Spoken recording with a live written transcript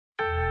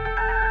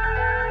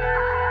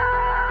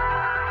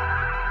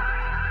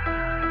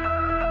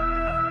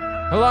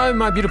Hello,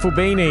 my beautiful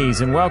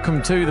beanies, and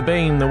welcome to The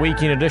Bean, the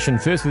weekend edition.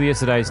 First with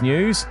yesterday's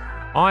news.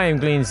 I am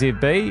Glenn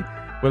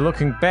ZB. We're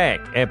looking back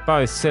at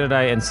both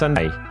Saturday and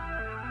Sunday,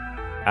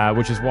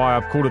 which is why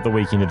I've called it the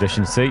weekend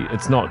edition. See,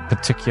 it's not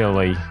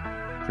particularly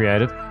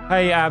creative.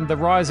 Hey, the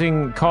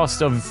rising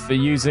cost of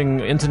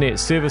using internet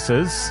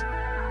services.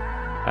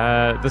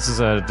 This is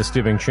a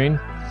disturbing trend.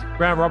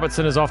 Grant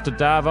Robertson is off to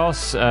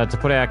Davos to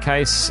put our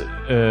case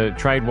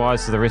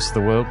trade-wise to the rest of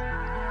the world.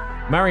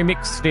 Murray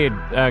Mixted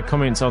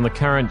comments on the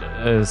current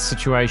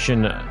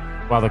situation,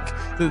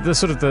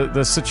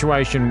 the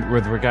situation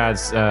with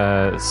regards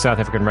South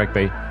African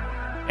rugby.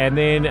 And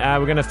then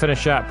we're going to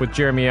finish up with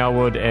Jeremy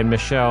Elwood and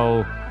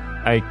Michelle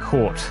A.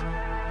 Court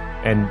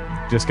and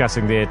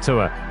discussing their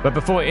tour. But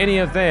before any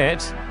of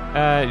that,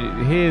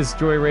 here's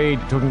Joy Reid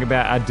talking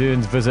about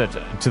Ardern's visit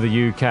to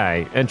the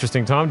UK.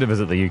 Interesting time to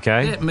visit the UK.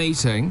 That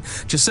meeting,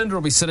 Jacinda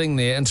will be sitting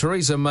there and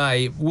Theresa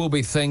May will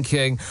be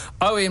thinking,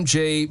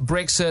 OMG,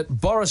 Brexit,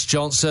 Boris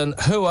Johnson,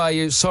 who are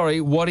you?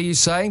 Sorry, what are you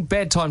saying?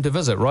 Bad time to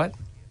visit, right?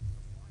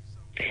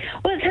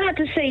 Well, it's hard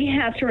to see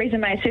how Theresa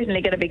May is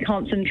certainly going to be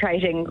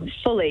concentrating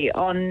fully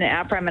on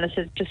our Prime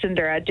Minister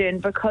Jacinda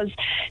Ardern, because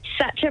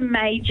such a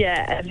major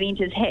event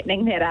is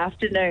happening that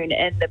afternoon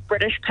in the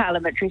British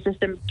parliamentary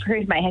system.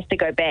 Theresa May has to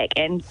go back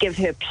and give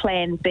her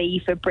plan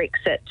B for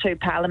Brexit to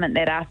Parliament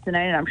that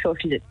afternoon, and I'm sure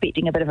she's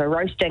expecting a bit of a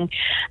roasting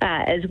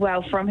as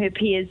well from her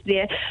peers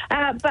there.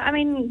 But, I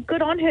mean,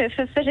 good on her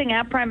for fitting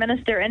our Prime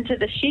Minister into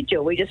the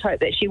schedule. We just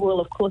hope that she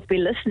will, of course, be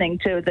listening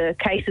to the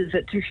cases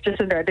that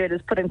Jacinda Ardern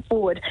is putting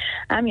forward.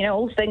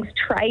 All things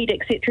trade,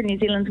 etc. New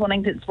Zealand's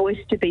wanting its voice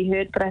to be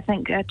heard, but I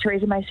think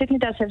Theresa May certainly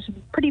does have some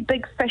pretty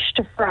big fish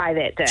to fry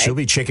that day. She'll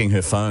be checking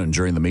her phone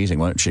during the meeting,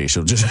 won't she?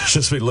 She'll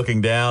just be looking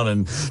down,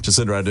 and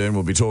Jacinda Ardern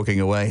will be talking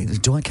away.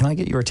 Can I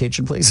get your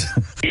attention, please?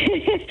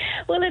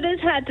 Well, it is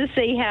hard to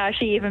see how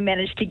she even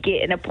managed to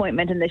get an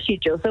appointment in the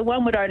schedule. So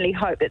one would only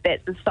hope that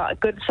that's a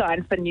good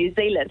sign for New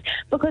Zealand,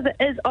 because it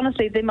is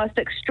honestly the most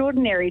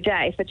extraordinary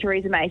day for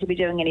Theresa May to be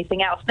doing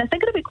anything else. And I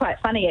think it'll be quite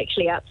funny,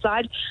 actually,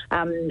 outside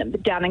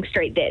Downing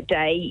Street that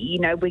day.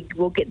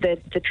 We'll get the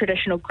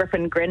traditional grip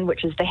and grin,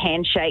 which is the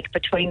handshake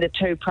between the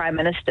two prime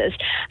ministers.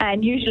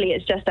 And usually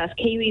it's just us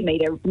Kiwi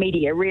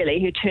media really,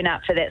 who turn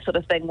up for that sort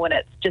of thing when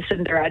it's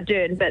Jacinda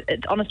Ardern. But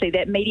honestly,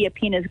 that media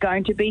pen is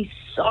going to be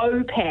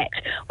so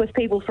packed with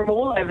people from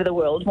all over the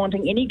world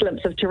wanting any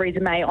glimpse of Theresa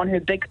May on her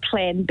big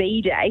Plan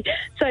B day.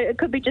 So it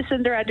could be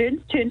Jacinda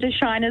Ardern's turn to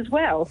shine as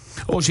well.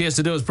 All she has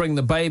to do is bring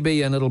the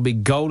baby and it'll be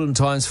golden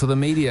times for the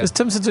media. Is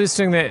Tim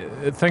suggesting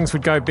that things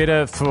would go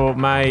better for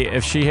May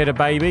if she had a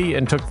baby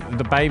and took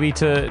the baby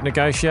to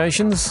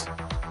negotiations?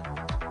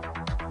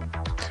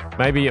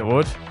 Maybe it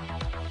would.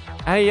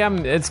 Hey,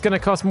 it's going to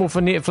cost more for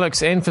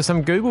Netflix and for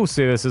some Google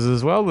services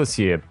as well this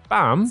year.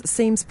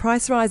 Seems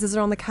price rises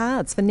are on the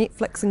cards for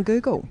Netflix and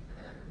Google.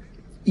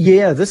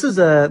 Yeah, this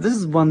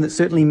is one that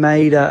certainly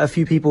made a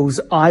few people's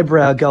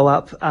eyebrow go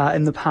up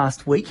in the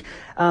past week.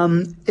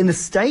 In the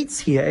States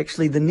here,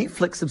 actually, the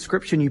Netflix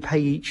subscription you pay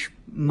each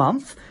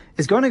month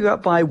is going to go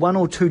up by $1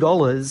 or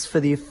 $2 for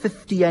their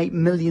 58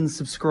 million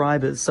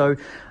subscribers. So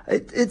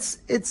it's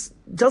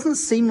doesn't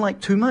seem like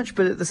too much,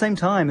 but at the same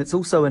time, it's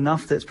also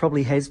enough that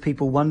probably has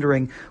people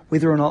wondering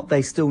whether or not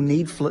they still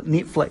need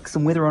Netflix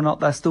and whether or not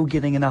they're still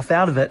getting enough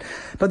out of it.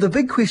 But the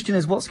big question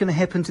is what's going to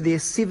happen to their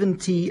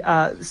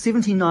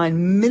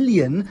 79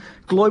 million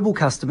global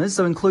customers,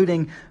 so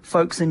including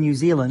folks in New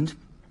Zealand.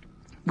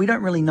 We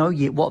don't really know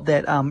yet what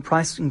that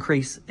price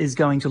increase is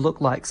going to look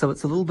like, so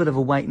it's a little bit of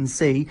a wait and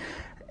see.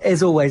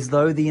 As always,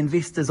 though, the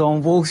investors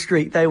on Wall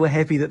Street, they were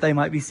happy that they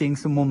might be seeing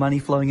some more money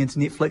flowing into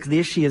Netflix.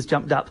 Their shares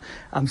jumped up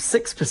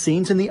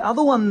 6%. And the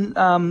other one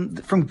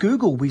from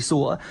Google we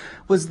saw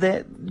was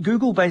that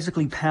Google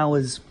basically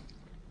powers,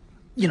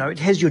 it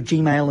has your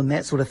Gmail and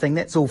that sort of thing.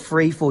 That's all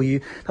free for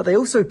you. But they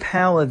also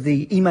power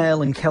the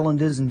email and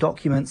calendars and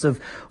documents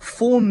of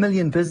 4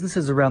 million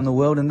businesses around the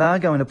world, and they're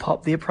going to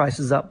pop their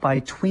prices up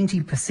by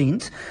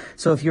 20%.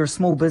 So if you're a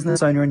small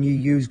business owner and you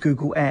use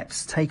Google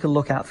Apps, take a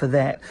look out for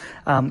that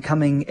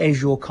coming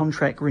as your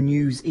contract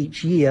renews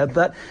each year.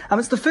 But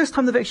it's the first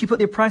time they've actually put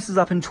their prices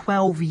up in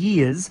 12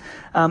 years.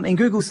 And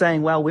Google's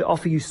saying, well, we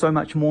offer you so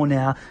much more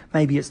now.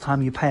 Maybe it's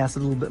time you pay us a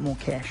little bit more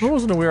cash. I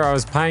wasn't aware I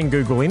was paying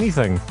Google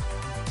anything.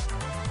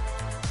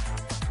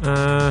 Do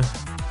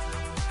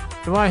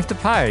I have to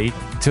pay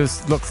to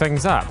look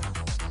things up?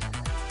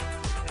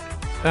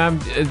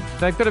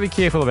 They've got to be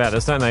careful about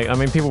this, don't they? I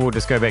mean, people will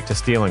just go back to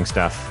stealing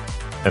stuff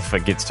if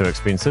it gets too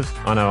expensive.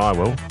 I know I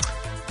will.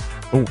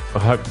 Oh,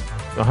 I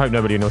hope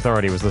nobody in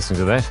authority was listening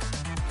to that.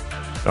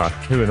 All right,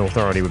 who in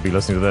authority would be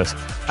listening to this?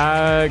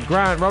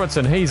 Grant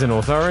Robertson, he's in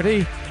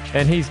authority.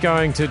 And he's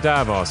going to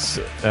Davos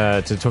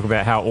to talk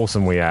about how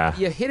awesome we are.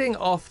 You're heading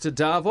off to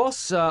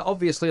Davos.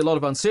 Obviously, a lot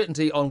of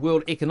uncertainty on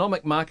world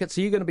economic markets.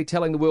 So you're going to be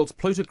telling the world's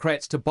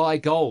plutocrats to buy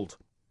gold.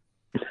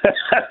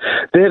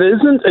 That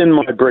isn't in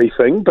my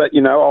briefing, but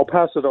I'll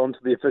pass it on to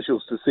the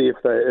officials to see if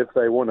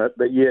they want it.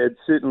 But yeah, it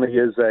certainly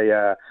is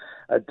a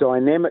a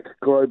dynamic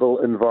global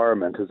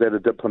environment. Is that a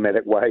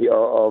diplomatic way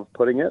of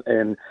putting it?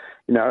 And,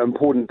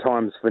 important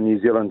times for New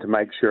Zealand to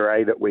make sure,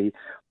 A, that we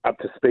up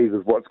to speed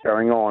with what's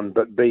going on,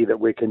 but B, that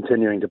we're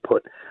continuing to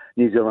put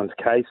New Zealand's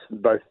case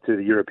both to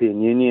the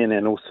European Union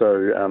and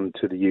also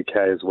to the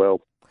UK as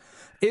well.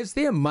 Is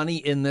there money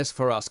in this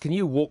for us? Can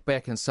you walk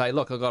back and say,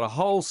 look, I've got a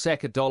whole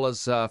sack of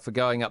dollars for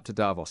going up to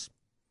Davos?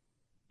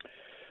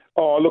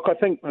 Oh, look, I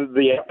think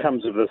the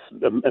outcomes of this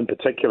in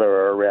particular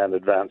are around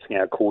advancing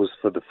our cause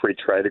for the free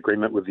trade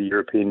agreement with the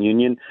European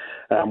Union.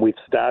 We've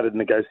started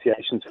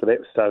negotiations for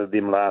that. We started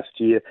them last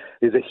year.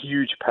 There's a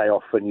huge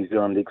payoff for New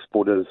Zealand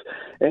exporters.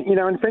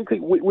 And frankly,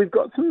 we've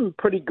got some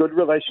pretty good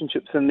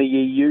relationships in the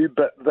EU,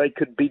 but they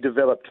could be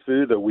developed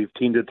further. We've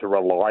tended to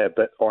rely a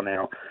bit on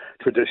our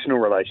traditional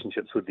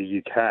relationships with the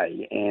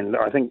UK. And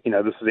I think,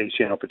 this is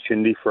actually an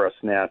opportunity for us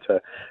now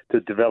to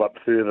develop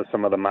further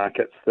some of the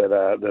markets that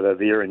are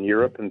there in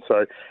Europe. And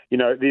so,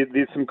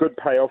 there's some good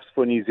payoffs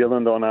for New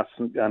Zealand on us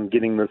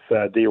getting this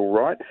deal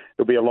right.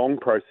 It'll be a long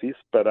process,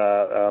 but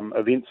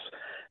events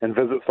and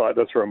visits like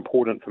this are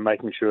important for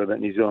making sure that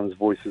New Zealand's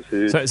voice is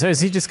heard. So is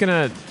he just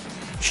going to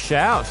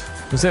shout?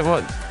 Is that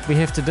what we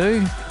have to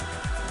do?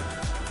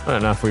 I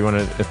don't know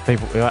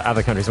if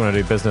other countries want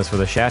to do business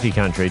with a shouty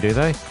country, do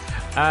they?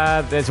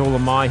 That's all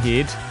in my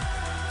head.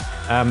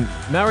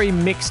 Murray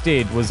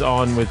Mixted was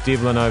on with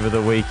Devlin over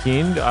the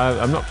weekend.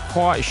 I'm not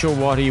quite sure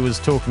what he was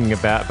talking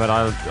about, but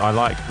I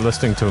like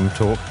listening to him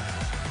talk.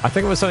 I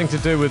think it was something to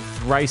do with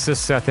racist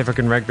South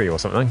African rugby or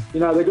something.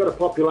 They've got a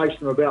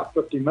population of about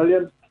 50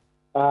 million.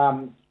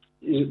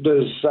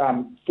 There's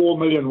 4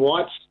 million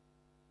whites.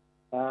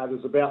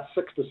 There's about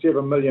 6 to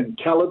 7 million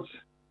coloured.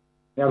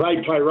 Now,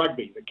 they play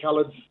rugby, the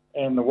coloured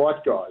and the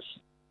white guys.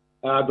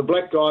 The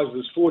black guys,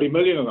 there's 40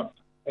 million of them,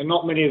 and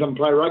not many of them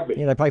play rugby.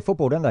 Yeah, they play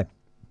football, don't they?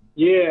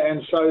 Yeah,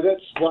 and so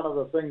that's one of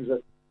the things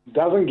that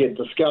doesn't get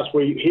discussed.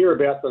 We hear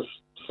about this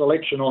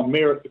selection on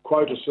merit, the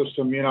quota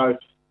system,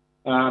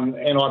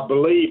 and I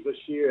believe this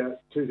year,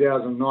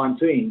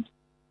 2019,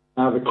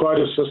 the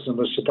quota system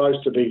is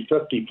supposed to be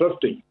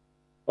 50-50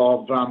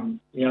 of,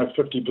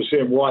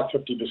 50% white,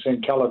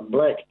 50% coloured and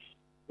black.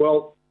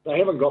 Well, they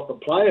haven't got the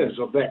players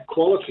of that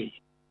quality,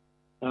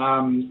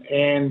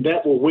 and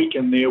that will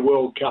weaken their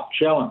World Cup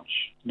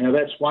challenge. Now,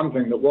 that's one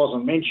thing that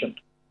wasn't mentioned.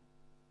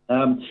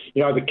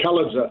 The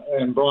colours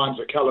and Brian's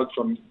are coloured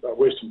from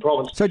Western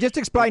Province. So just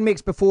explain,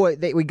 Mix, before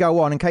that we go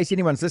on, in case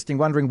anyone's listening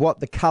wondering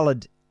what the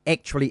coloured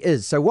actually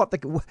is. So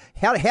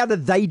how do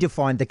they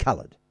define the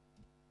coloured?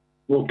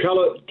 Well,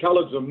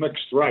 coloureds are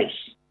mixed race,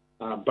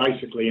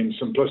 basically, in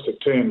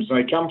simplistic terms.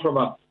 They come from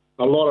a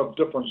lot of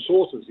different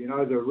sources. The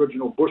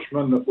original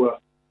Bushmen that were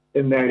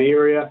in that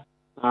area.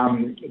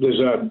 There's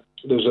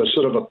a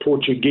sort of a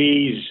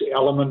Portuguese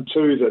element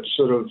too that's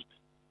sort of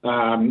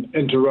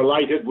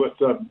interrelated with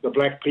the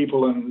black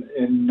people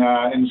in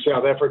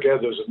South Africa.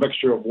 There's a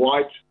mixture of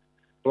white,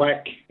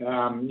 black.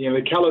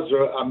 The colours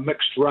are a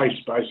mixed race,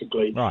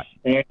 basically. Right.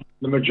 And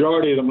the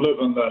majority of them live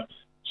in the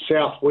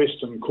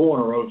southwestern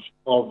corner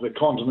of the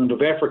continent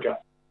of Africa.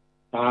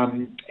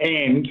 And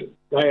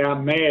they are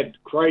mad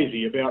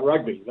crazy about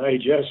rugby. They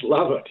just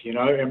love it,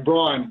 And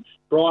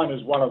Brian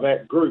is one of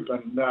that group.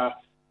 And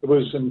it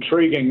was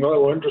intriguing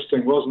or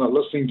interesting, wasn't it,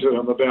 listening to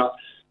him about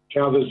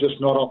how there's just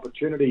not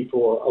opportunity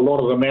for a lot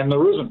of them, and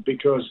there isn't,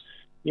 because,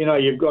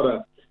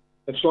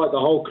 it's like the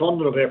whole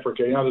continent of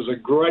Africa, there's a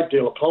great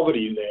deal of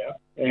poverty there,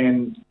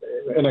 and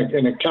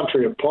in a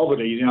country of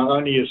poverty,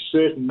 only a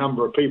certain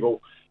number of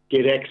people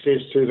get access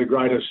to the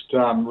greatest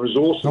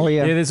resources. Oh,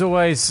 yeah. Yeah, there's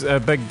always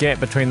a big gap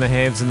between the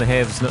haves and the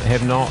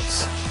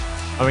have-nots.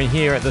 I mean,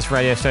 here at this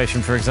radio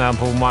station, for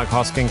example, Mike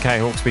Hoskin, Kay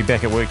Hawkesby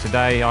back at work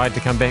today. I had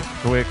to come back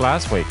to work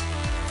last week.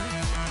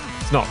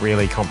 It's not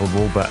really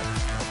comparable, but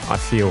I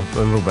feel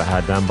a little bit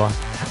hard done by.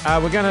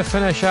 We're going to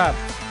finish up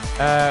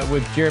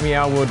with Jeremy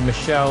Elwood,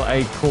 Michelle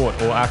A. Court,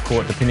 or A.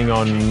 Court, depending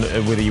on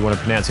whether you want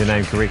to pronounce her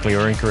name correctly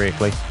or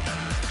incorrectly.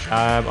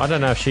 I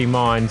don't know if she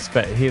minds,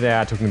 but here they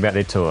are talking about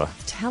their tour.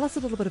 Tell us a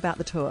little bit about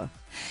the tour.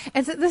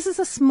 This is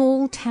a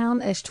small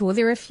town-ish tour.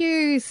 There are a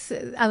few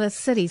other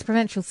cities,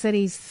 provincial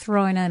cities,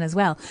 thrown in as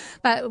well.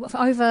 But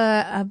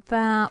over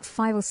about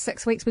 5 or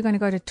 6 weeks, we're going to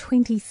go to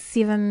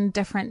 27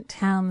 different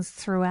towns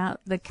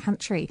throughout the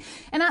country.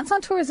 And Arts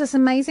on Tour is this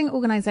amazing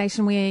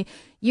organisation where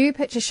you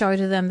pitch a show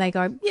to them, they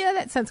go, yeah,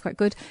 that sounds quite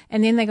good.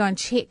 And then they go and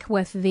check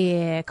with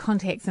their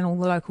contacts in all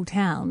the local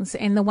towns.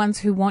 And the ones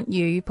who want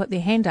you put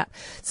their hand up.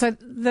 So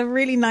the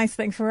really nice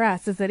thing for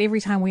us is that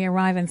every time we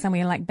arrive in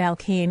somewhere like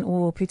Balcairn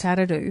or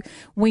Putaruru,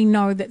 we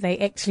know that they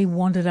actually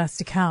wanted us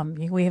to come.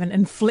 We haven't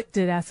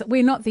inflicted us.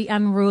 We're not the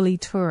unruly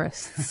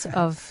tourists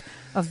of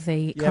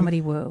the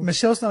comedy world.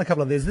 Michelle's done a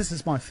couple of these. This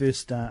is my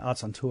first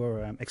Arts on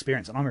Tour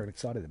experience, and I'm really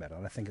excited about it.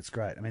 I think it's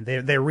great. I mean,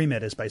 their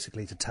remit is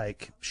basically to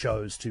take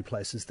shows to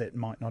places that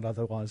might not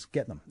otherwise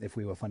get them if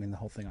we were funding the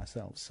whole thing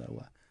ourselves.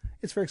 So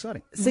it's very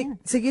exciting.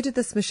 So you did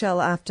this,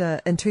 Michelle,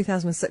 in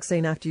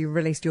 2016 after you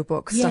released your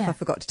book, Stuff I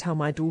Forgot to Tell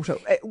My Daughter.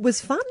 It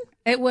was fun?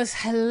 It was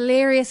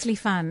hilariously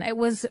fun. It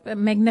was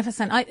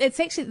magnificent.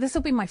 This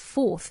will be my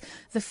fourth.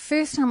 The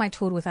first time I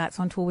toured with Arts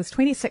on Tour was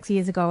 26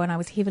 years ago, and I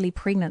was heavily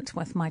pregnant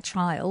with my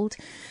child,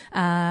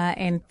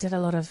 and did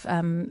a lot of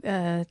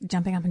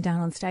jumping up and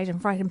down on stage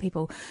and frightened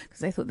people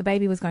because they thought the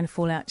baby was going to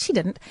fall out. She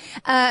didn't.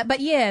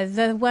 But yeah,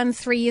 the one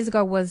 3 years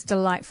ago was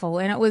delightful,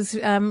 and it was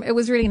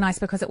really nice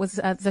because it was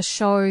the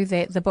show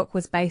that the book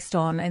was based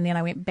on, and then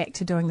I went back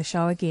to doing the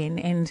show again,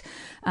 and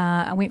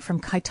I went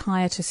from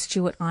Kaitaia to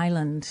Stewart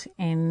Island,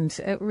 and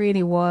it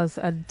really was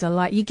a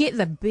delight. You get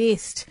the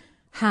best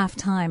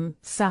halftime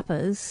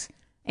suppers.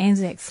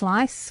 Anzac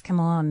slice, come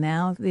on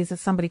now.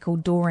 There's somebody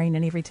called Doreen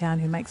in every town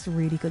who makes a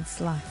really good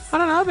slice. I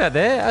don't know about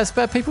that.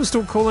 Are people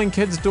still calling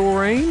kids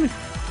Doreen?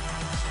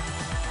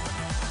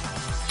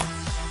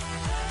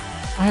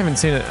 I haven't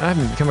seen it. I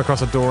haven't come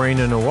across a Doreen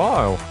in a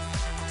while.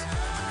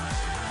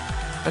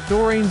 A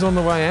Doreen's on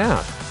the way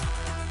out.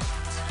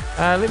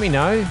 Let me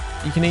know.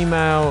 You can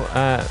email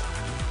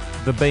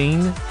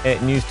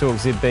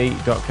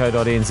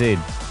thebean@newstalkzb.co.nz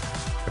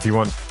if you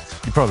want.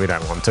 You probably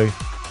don't want to,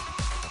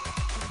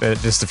 but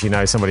just if you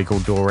know somebody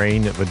called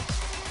Doreen, it would.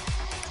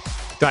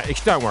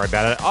 Don't worry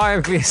about it. I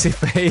am Glenn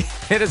ZB.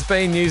 It has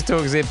been News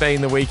Talk ZB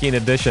in the weekend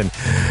edition.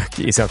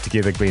 Get yourself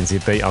together, Glenn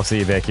ZB. I'll see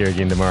you back here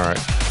again tomorrow.